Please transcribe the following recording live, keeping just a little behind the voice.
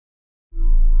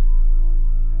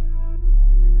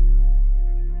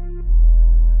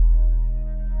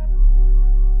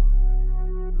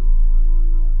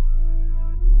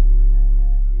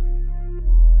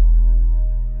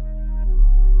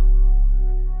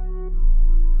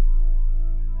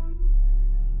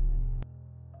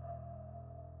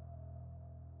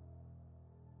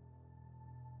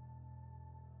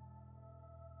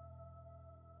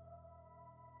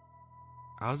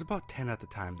I was about 10 at the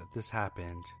time that this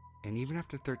happened, and even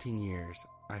after 13 years,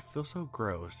 I feel so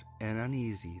gross and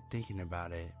uneasy thinking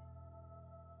about it.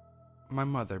 My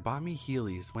mother bought me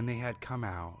Heelys when they had come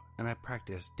out, and I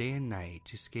practiced day and night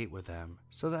to skate with them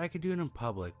so that I could do it in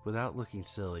public without looking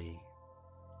silly.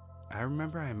 I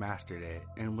remember I mastered it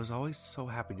and was always so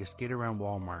happy to skate around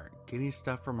Walmart, getting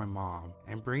stuff for my mom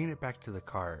and bringing it back to the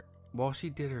cart while she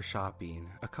did her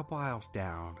shopping a couple aisles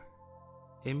down.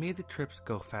 It made the trips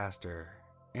go faster,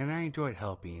 and I enjoyed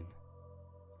helping.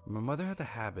 My mother had a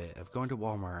habit of going to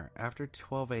Walmart after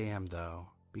 12 a.m. though,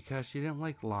 because she didn't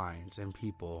like lines and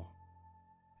people.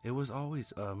 It was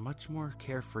always a much more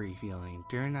carefree feeling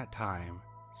during that time,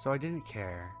 so I didn't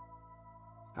care.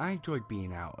 I enjoyed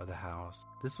being out of the house.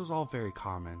 This was all very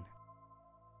common.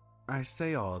 I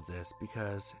say all of this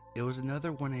because it was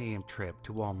another 1 a.m. trip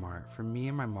to Walmart for me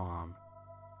and my mom,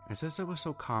 and since it was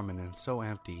so common and so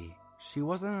empty, she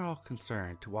wasn't at all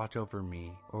concerned to watch over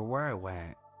me or where I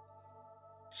went.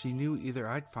 She knew either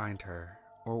I'd find her,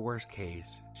 or worst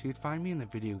case, she would find me in the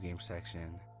video game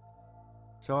section.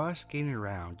 So I was skating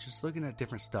around just looking at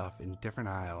different stuff in different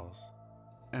aisles.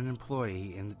 An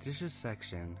employee in the dishes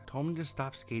section told me to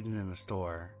stop skating in the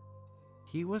store.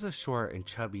 He was a short and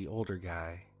chubby older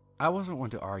guy. I wasn't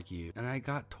one to argue, and I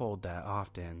got told that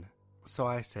often, so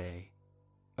I say,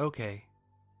 okay.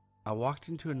 I walked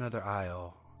into another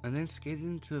aisle, and then skated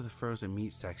into the frozen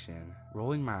meat section,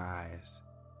 rolling my eyes.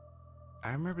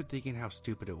 I remember thinking how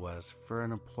stupid it was for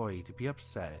an employee to be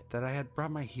upset that I had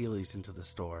brought my Heelys into the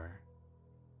store.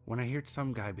 When I heard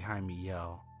some guy behind me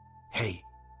yell, "Hey!"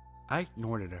 I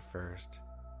ignored it at first.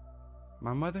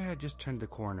 My mother had just turned the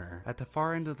corner at the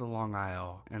far end of the long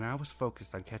aisle, and I was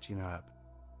focused on catching up.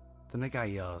 Then the guy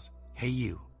yells, "Hey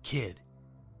you, kid!"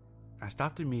 I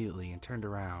stopped immediately and turned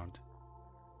around.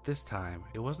 This time,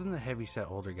 it wasn't the heavy-set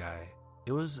older guy.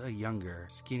 It was a younger,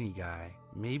 skinny guy,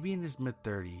 maybe in his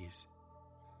mid-30s.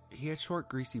 He had short,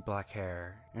 greasy black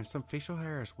hair, and some facial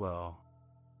hair as well.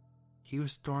 He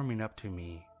was storming up to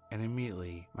me, and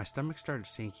immediately, my stomach started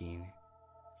sinking.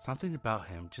 Something about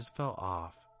him just felt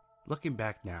off. Looking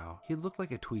back now, he looked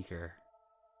like a tweaker.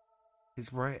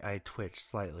 His right eye twitched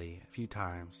slightly a few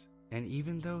times, and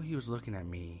even though he was looking at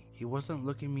me, he wasn't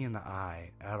looking me in the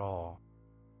eye at all.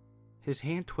 His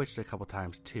hand twitched a couple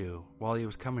times too while he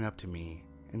was coming up to me,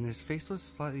 and his face was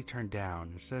slightly turned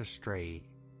down instead of straight.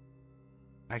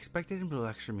 I expected him to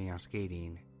lecture me on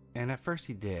skating, and at first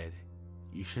he did.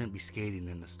 "You shouldn't be skating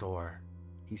in the store,"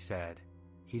 he said.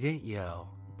 He didn't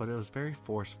yell, but it was very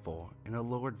forceful in a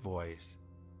lowered voice.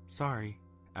 "Sorry,"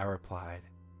 I replied.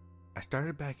 I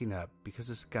started backing up because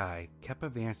this guy kept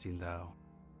advancing though,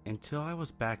 until I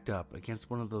was backed up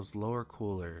against one of those lower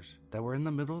coolers that were in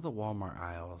the middle of the Walmart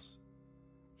aisles.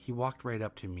 He walked right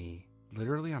up to me,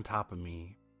 literally on top of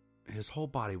me. His whole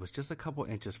body was just a couple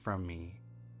inches from me.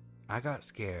 I got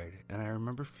scared, and I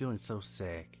remember feeling so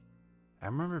sick. I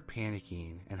remember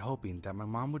panicking and hoping that my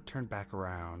mom would turn back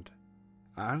around.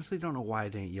 I honestly don't know why I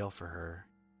didn't yell for her.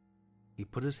 He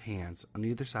put his hands on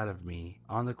either side of me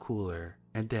on the cooler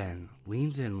and then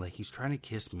leans in like he's trying to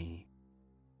kiss me.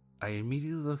 I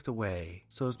immediately looked away,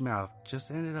 so his mouth just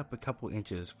ended up a couple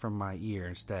inches from my ear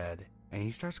instead, and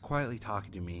he starts quietly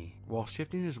talking to me while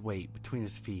shifting his weight between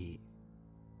his feet.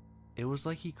 It was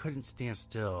like he couldn't stand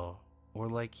still, or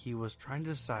like he was trying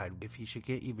to decide if he should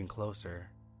get even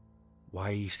closer. "Why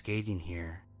are you skating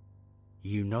here?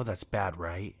 You know that's bad,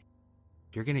 right?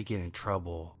 You're gonna get in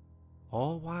trouble."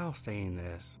 All while saying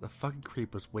this, the fucking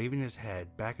creep was waving his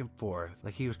head back and forth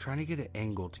like he was trying to get an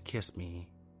angle to kiss me.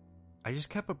 I just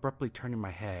kept abruptly turning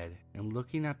my head and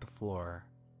looking at the floor.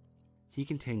 He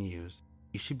continues,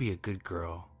 "You should be a good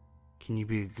girl. Can you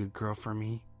be a good girl for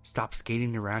me? Stop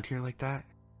skating around here like that?"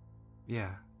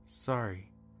 "Yeah,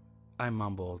 sorry," I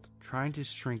mumbled, trying to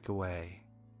shrink away.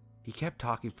 He kept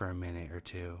talking for a minute or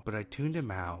two, but I tuned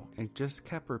him out and just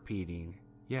kept repeating,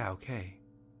 "Yeah, okay,"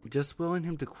 just willing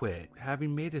him to quit,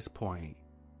 having made his point.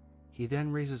 He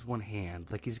then raises one hand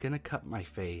like he's gonna cut my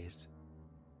face.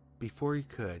 Before he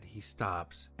could, he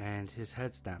stops and his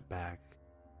head snapped back.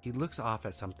 He looks off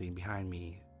at something behind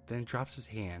me, then drops his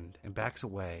hand and backs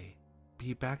away.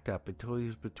 He backed up until he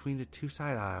was between the two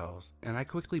side aisles, and I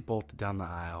quickly bolted down the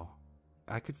aisle.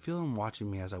 I could feel him watching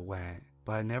me as I went,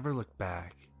 but I never looked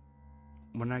back.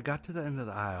 When I got to the end of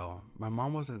the aisle, my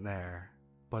mom wasn't there,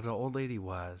 but an old lady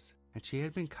was, and she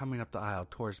had been coming up the aisle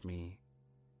towards me.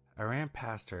 I ran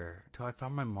past her till I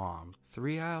found my mom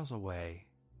 3 aisles away.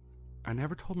 I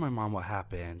never told my mom what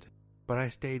happened, but I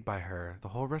stayed by her the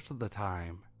whole rest of the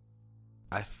time.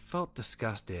 I felt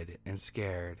disgusted and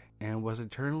scared and was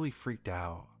internally freaked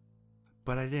out,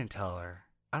 but I didn't tell her.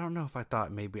 I don't know if I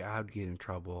thought maybe I would get in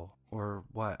trouble or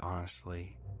what,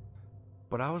 honestly.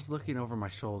 But I was looking over my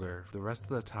shoulder the rest of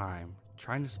the time,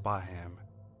 trying to spot him.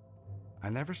 I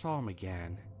never saw him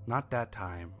again, not that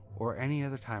time, or any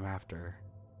other time after.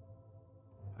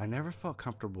 I never felt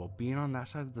comfortable being on that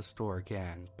side of the store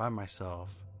again, by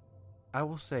myself. I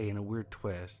will say, in a weird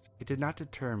twist, it did not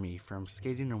deter me from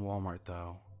skating in Walmart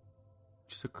though.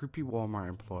 Just a creepy Walmart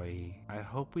employee. I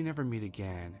hope we never meet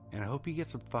again, and I hope you get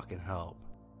some fucking help.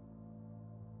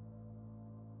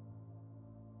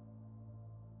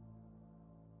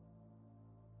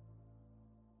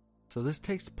 So this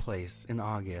takes place in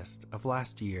August of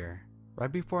last year,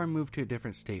 right before I moved to a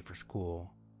different state for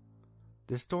school.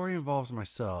 This story involves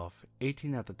myself,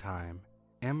 18 at the time,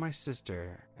 and my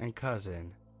sister and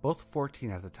cousin, both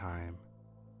 14 at the time.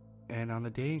 And on the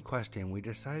day in question, we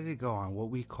decided to go on what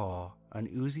we call an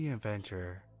Uzi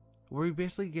adventure, where we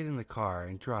basically get in the car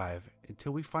and drive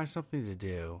until we find something to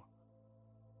do.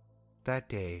 That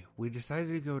day, we decided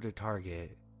to go to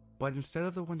Target, but instead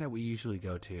of the one that we usually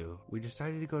go to, we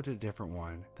decided to go to a different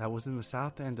one that was in the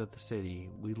south end of the city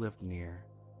we lived near.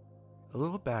 A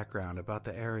little background about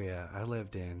the area I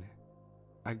lived in.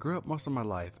 I grew up most of my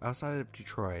life outside of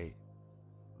Detroit.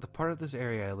 The part of this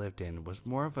area I lived in was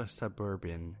more of a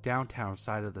suburban, downtown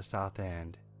side of the south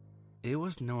end. It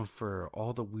was known for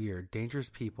all the weird, dangerous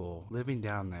people living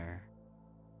down there.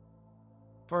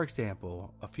 For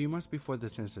example, a few months before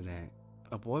this incident,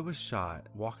 a boy was shot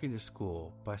walking to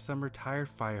school by some retired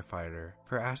firefighter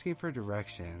for asking for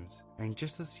directions, and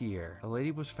just this year, a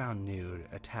lady was found nude,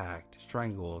 attacked,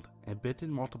 strangled, and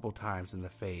bitten multiple times in the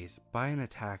face by an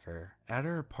attacker at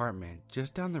her apartment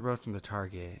just down the road from the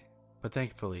Target, but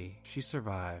thankfully, she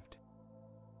survived.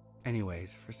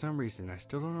 Anyways, for some reason I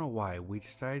still don't know why we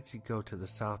decided to go to the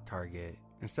South Target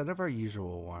instead of our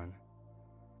usual one.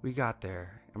 We got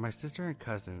there, and my sister and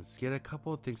cousins get a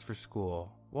couple of things for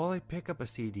school while I pick up a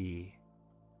CD.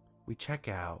 We check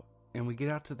out, and we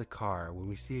get out to the car when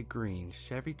we see a green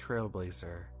Chevy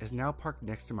Trailblazer is now parked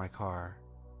next to my car.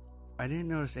 I didn't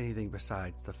notice anything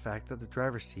besides the fact that the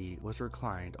driver's seat was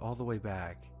reclined all the way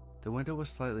back, the window was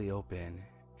slightly open,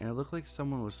 and it looked like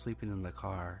someone was sleeping in the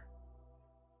car.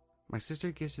 My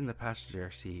sister gets in the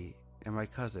passenger seat, and my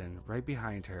cousin right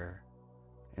behind her,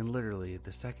 and literally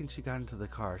the second she got into the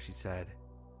car she said,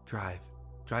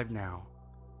 drive now."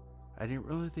 I didn't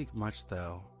really think much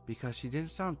though, because she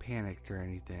didn't sound panicked or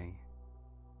anything.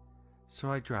 So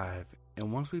I drive,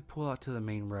 and once we pull out to the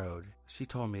main road, she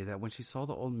told me that when she saw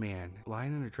the old man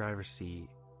lying in the driver's seat,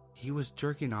 he was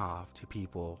jerking off to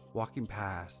people walking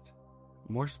past,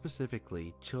 more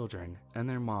specifically children and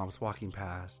their moms walking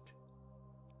past.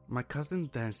 My cousin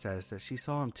then says that she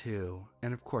saw him too,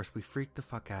 and of course we freaked the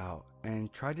fuck out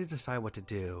and tried to decide what to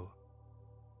do.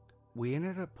 We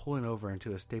ended up pulling over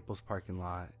into a Staples parking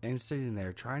lot and sitting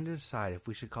there trying to decide if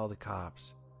we should call the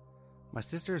cops. My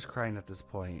sister is crying at this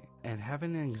point and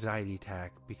having an anxiety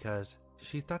attack because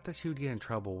she thought that she would get in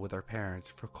trouble with our parents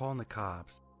for calling the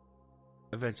cops.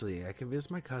 Eventually, I convinced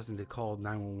my cousin to call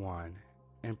 911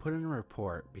 and put in a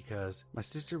report because my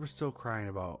sister was still crying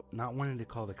about not wanting to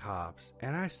call the cops,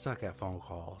 and I suck at phone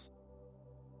calls.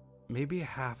 Maybe a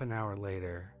half an hour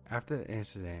later, after the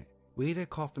incident, we had a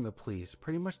call from the police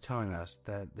pretty much telling us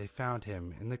that they found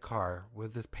him in the car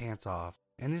with his pants off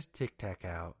and his tic tac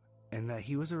out, and that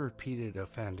he was a repeated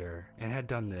offender and had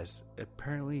done this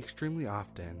apparently extremely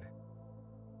often.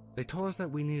 They told us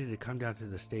that we needed to come down to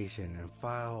the station and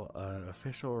file an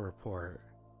official report.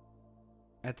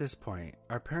 At this point,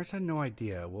 our parents had no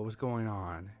idea what was going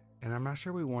on, and I'm not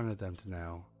sure we wanted them to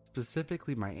know,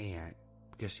 specifically my aunt,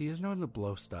 because she is known to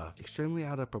blow stuff extremely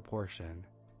out of proportion,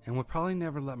 and would probably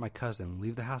never let my cousin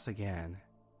leave the house again.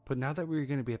 But now that we were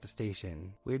going to be at the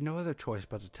station, we had no other choice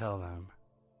but to tell them.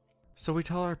 So we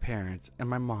tell our parents, and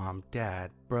my mom,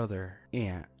 dad, brother,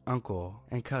 aunt, uncle,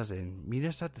 and cousin meet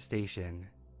us at the station.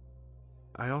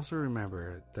 I also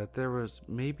remember that there was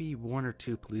maybe 1 or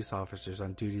 2 police officers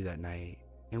on duty that night,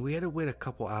 and we had to wait a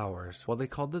couple hours while they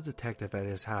called the detective at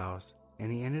his house,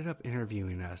 and he ended up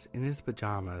interviewing us in his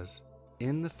pajamas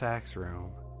in the fax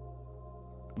room.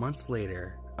 Months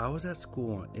later, I was at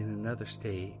school in another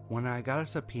state when I got a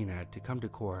subpoena to come to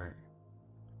court.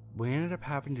 We ended up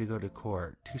having to go to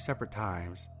court 2 separate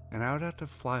times, and I would have to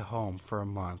fly home for a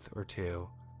month or 2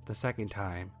 the second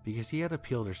time because he had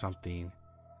appealed or something,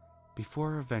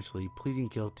 before eventually pleading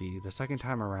guilty the second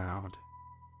time around.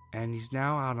 And he's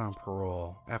now out on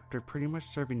parole after pretty much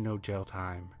serving no jail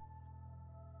time.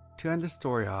 To end the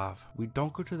story off, we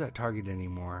don't go to that Target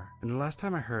anymore, and the last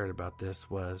time I heard about this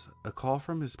was a call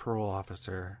from his parole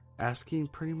officer asking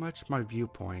pretty much my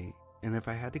viewpoint and if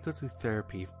I had to go to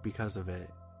therapy because of it.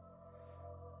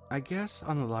 I guess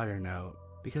on the lighter note,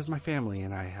 Because my family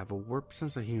and I have a warped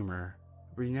sense of humor,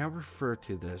 we now refer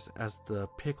to this as the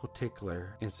pickle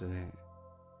tickler incident.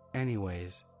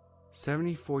 Anyways,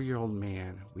 74-year-old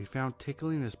man we found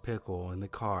tickling his pickle in the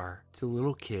car to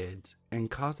little kids and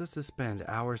caused us to spend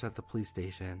hours at the police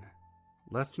station.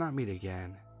 Let's not meet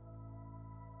again.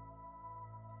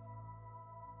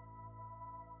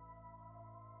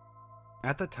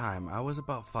 At the time, I was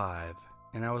about 5,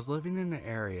 and I was living in an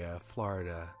area of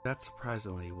Florida that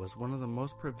surprisingly was one of the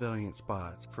most prevalent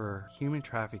spots for human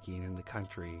trafficking in the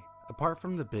country, apart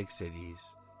from the big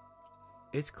cities.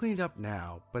 It's cleaned up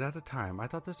now, but at the time I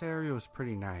thought this area was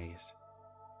pretty nice.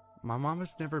 My mom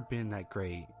has never been that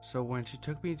great, so when she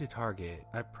took me to Target,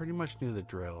 I pretty much knew the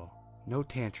drill. No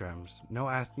tantrums, no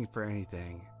asking for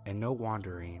anything, and no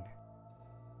wandering.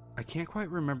 I can't quite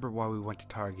remember why we went to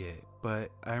Target, but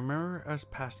I remember us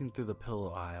passing through the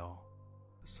pillow aisle.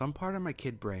 Some part of my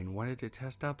kid brain wanted to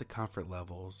test out the comfort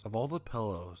levels of all the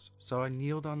pillows, so I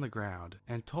kneeled on the ground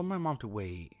and told my mom to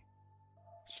wait.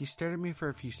 She stared at me for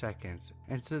a few seconds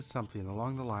and said something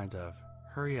along the lines of,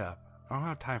 "Hurry up, I don't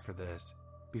have time for this,"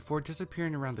 before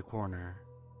disappearing around the corner.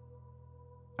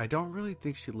 I don't really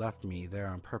think she left me there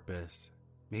on purpose.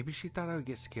 Maybe she thought I would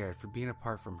get scared for being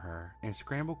apart from her and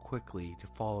scramble quickly to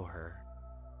follow her.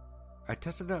 I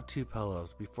tested out 2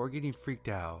 pillows before getting freaked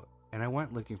out, and I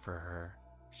went looking for her.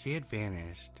 She had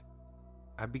vanished.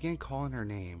 I began calling her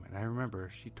name, and I remember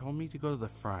she told me to go to the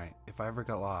front if I ever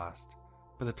got lost,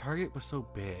 but the Target was so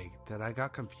big that I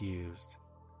got confused.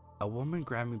 A woman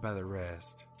grabbed me by the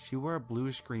wrist. She wore a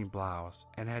bluish-green blouse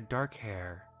and had dark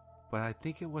hair, but I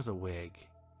think it was a wig.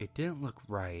 It didn't look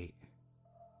right.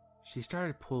 She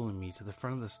started pulling me to the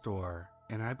front of the store,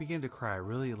 and I began to cry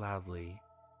really loudly.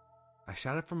 I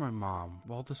shouted for my mom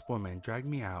while this woman dragged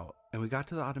me out, and we got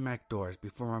to the automatic doors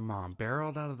before my mom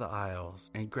barreled out of the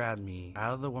aisles and grabbed me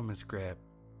out of the woman's grip.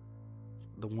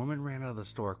 The woman ran out of the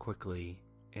store quickly,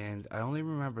 and I only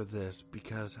remember this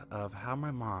because of how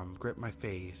my mom gripped my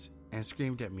face and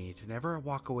screamed at me to never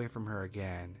walk away from her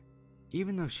again.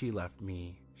 Even though she left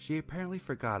me, she apparently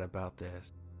forgot about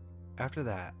this. After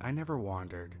that, I never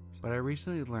wandered, but I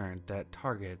recently learned that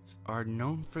Targets are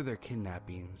known for their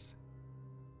kidnappings.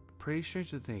 Pretty strange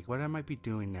to think what I might be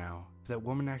doing now if that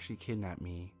woman actually kidnapped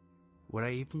me. Would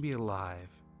I even be alive?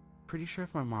 Pretty sure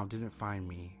if my mom didn't find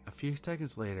me, a few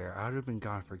seconds later I would have been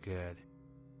gone for good.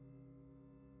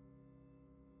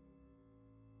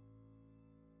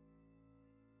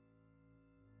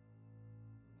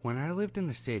 When I lived in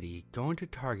the city, going to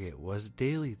Target was a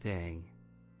daily thing.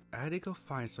 I had to go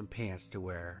find some pants to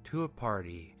wear to a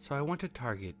party, so I went to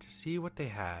Target to see what they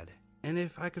had, and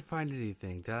if I could find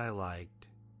anything that I liked.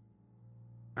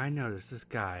 I noticed this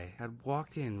guy had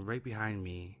walked in right behind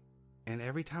me, and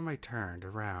every time I turned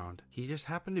around, he just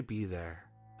happened to be there.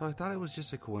 So I thought it was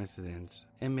just a coincidence,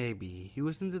 and maybe he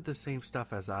was into the same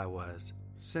stuff as I was,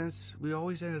 since we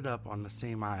always ended up on the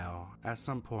same aisle at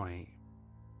some point.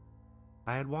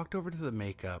 I had walked over to the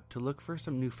makeup to look for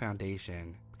some new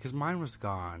foundation, because mine was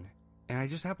gone, and I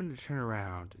just happened to turn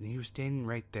around and he was standing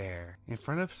right there in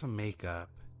front of some makeup.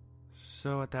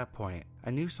 So at that point,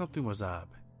 I knew something was up.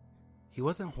 He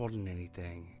wasn't holding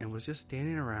anything and was just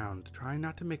standing around trying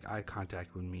not to make eye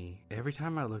contact with me every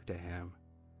time I looked at him.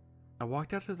 I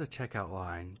walked out to the checkout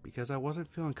line because I wasn't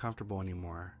feeling comfortable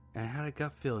anymore, and I had a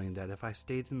gut feeling that if I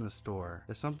stayed in the store,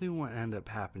 that something would end up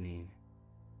happening.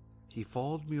 He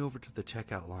followed me over to the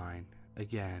checkout line,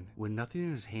 again, with nothing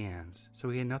in his hands, so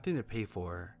he had nothing to pay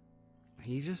for.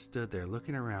 He just stood there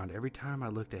looking around every time I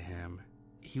looked at him.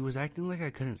 He was acting like I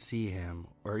couldn't see him,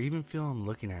 or even feel him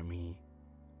looking at me.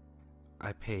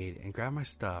 I paid and grabbed my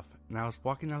stuff, and I was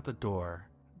walking out the door,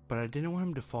 but I didn't want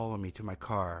him to follow me to my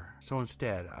car, so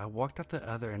instead I walked out the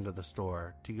other end of the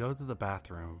store to go to the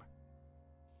bathroom.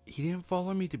 He didn't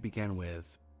follow me to begin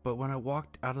with, but when I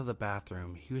walked out of the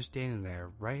bathroom, he was standing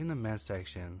there right in the men's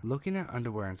section, looking at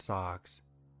underwear and socks.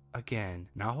 Again,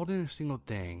 not holding a single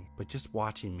thing, but just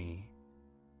watching me.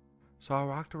 So I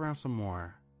walked around some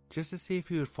more, just to see if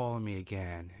he would follow me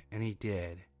again, and he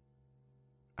did.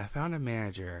 I found a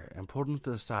manager and pulled him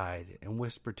to the side and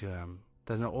whispered to him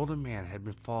that an older man had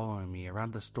been following me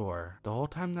around the store the whole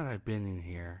time that I'd been in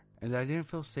here, and that I didn't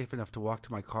feel safe enough to walk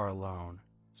to my car alone,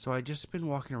 so I'd just been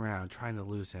walking around trying to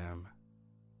lose him.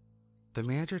 The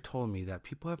manager told me that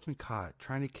people have been caught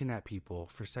trying to kidnap people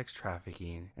for sex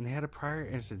trafficking, and they had a prior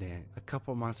incident a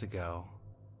couple months ago.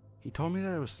 He told me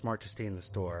that it was smart to stay in the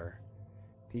store.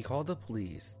 He called the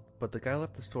police, but the guy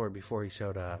left the store before he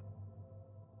showed up.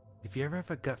 If you ever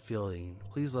have a gut feeling,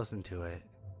 please listen to it.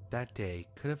 That day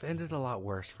could have ended a lot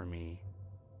worse for me.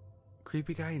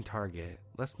 Creepy guy in Target,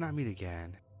 let's not meet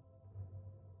again.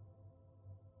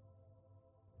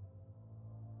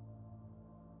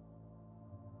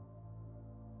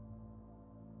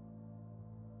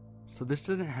 So this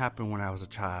didn't happen when I was a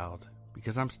child,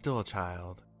 because I'm still a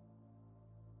child.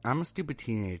 I'm a stupid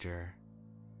teenager.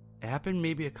 It happened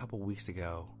maybe a couple weeks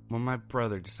ago when my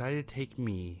brother decided to take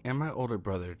me and my older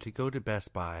brother to go to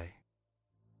Best Buy.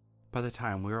 By the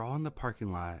time we were all in the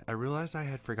parking lot, I realized I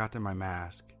had forgotten my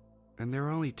mask, and there were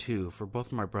only 2 for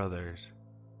both my brothers.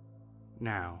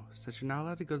 Now, since you're not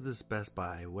allowed to go to this Best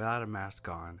Buy without a mask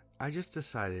on, I just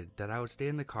decided that I would stay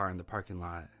in the car in the parking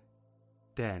lot.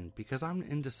 Then, because I'm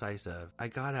indecisive, I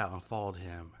got out and followed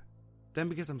him. Then,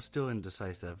 because I'm still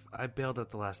indecisive, I bailed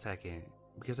at the last second,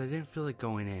 because I didn't feel like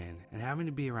going in and having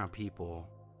to be around people.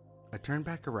 I turned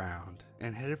back around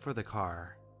and headed for the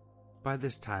car. By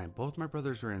this time, both my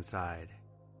brothers were inside.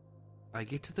 I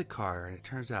get to the car and it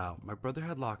turns out my brother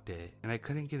had locked it and I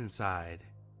couldn't get inside.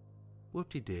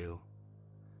 Whoop-de-doo.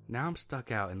 Now I'm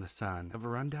stuck out in the sun of a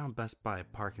rundown Best Buy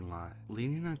parking lot,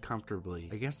 leaning uncomfortably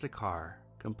against a car,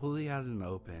 completely out in the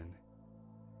open.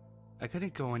 I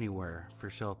couldn't go anywhere for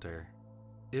shelter.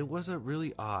 It was a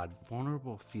really odd,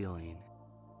 vulnerable feeling.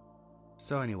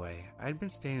 So anyway, I'd been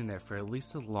standing there for at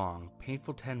least a long,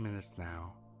 painful 10 minutes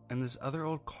now, and this other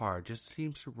old car just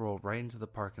seems to roll right into the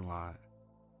parking lot.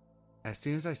 As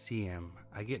soon as I see him,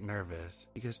 I get nervous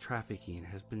because trafficking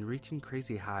has been reaching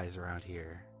crazy highs around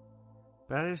here.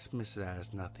 But I dismiss it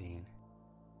as nothing.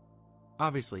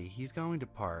 Obviously, he's going to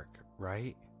park,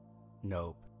 right?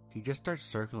 Nope. He just starts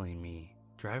circling me,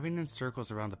 driving in circles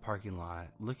around the parking lot,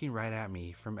 looking right at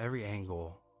me from every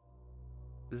angle.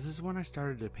 This is when I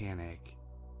started to panic.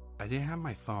 I didn't have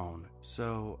my phone,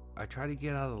 so I tried to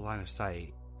get out of the line of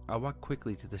sight. I walked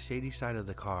quickly to the shady side of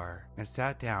the car and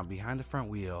sat down behind the front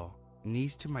wheel,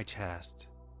 knees to my chest.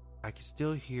 I could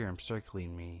still hear him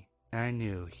circling me, and I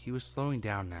knew he was slowing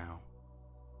down now.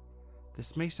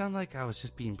 This may sound like I was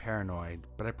just being paranoid,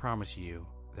 but I promise you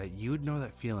that you would know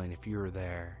that feeling if you were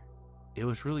there. It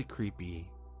was really creepy.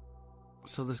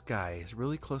 So this guy is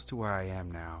really close to where I am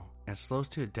now and slows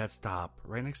to a dead stop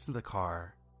right next to the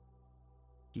car.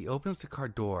 He opens the car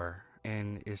door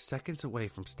and is seconds away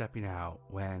from stepping out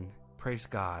when, praise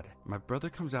God, my brother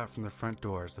comes out from the front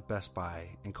doors of Best Buy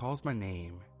and calls my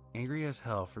name, angry as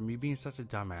hell for me being such a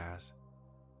dumbass.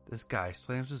 This guy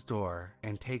slams his door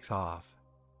and takes off.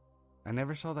 I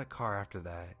never saw that car after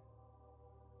that.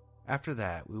 After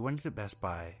that, we went to Best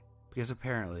Buy because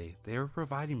apparently they were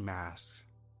providing masks